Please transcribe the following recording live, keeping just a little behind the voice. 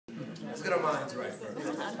Let's get our minds right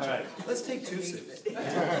first. All right. Let's take 2 sips.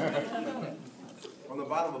 From the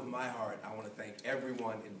bottom of my heart, I want to thank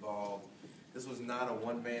everyone involved. This was not a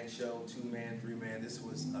one-man show, 2-man, 3-man. This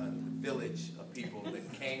was a village of people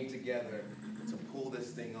that came together to pull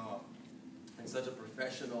this thing off in such a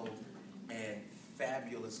professional and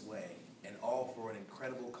fabulous way, and all for an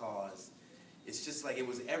incredible cause. It's just like it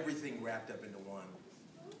was everything wrapped up into one.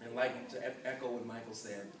 And like to echo what Michael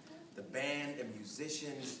said, the band and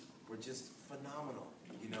musicians were just phenomenal.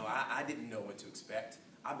 You know, I didn't know what to expect.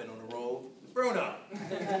 I've been on the road with Bruno.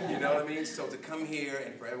 You know what I mean? So to come here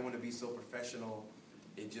and for everyone to be so professional,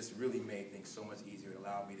 it just really made things so much easier. It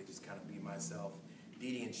allowed me to just kind of be myself.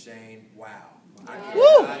 Dee Dee and Shane, wow.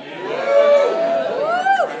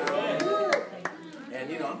 And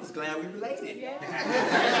you know, I'm just glad we related.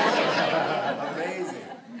 Amazing.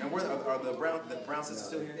 And where are the Brown sisters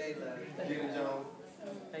still here? Dee and Joan.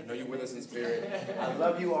 I know you're with us in spirit. I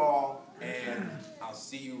love you all, and I'll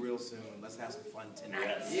see you real soon. Let's have some fun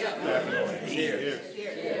tonight. Yeah. Definitely. Cheers.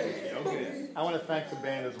 Cheers. I want to thank the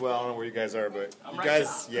band as well. I don't know where you guys are, but you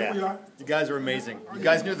guys, yeah, you guys are amazing. You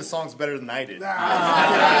guys knew the songs better than I did.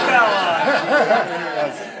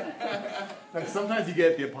 Like sometimes you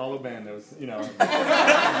get the Apollo band that was, you know. The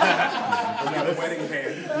wedding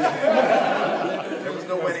band. There was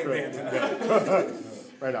no wedding band tonight.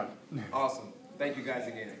 Right on. Awesome. Thank you guys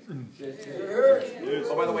again.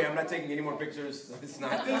 Oh, by the way, I'm not taking any more pictures. It's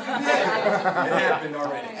not. It happened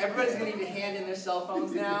already. Everybody's going to need to hand in their cell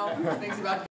phones now. Things about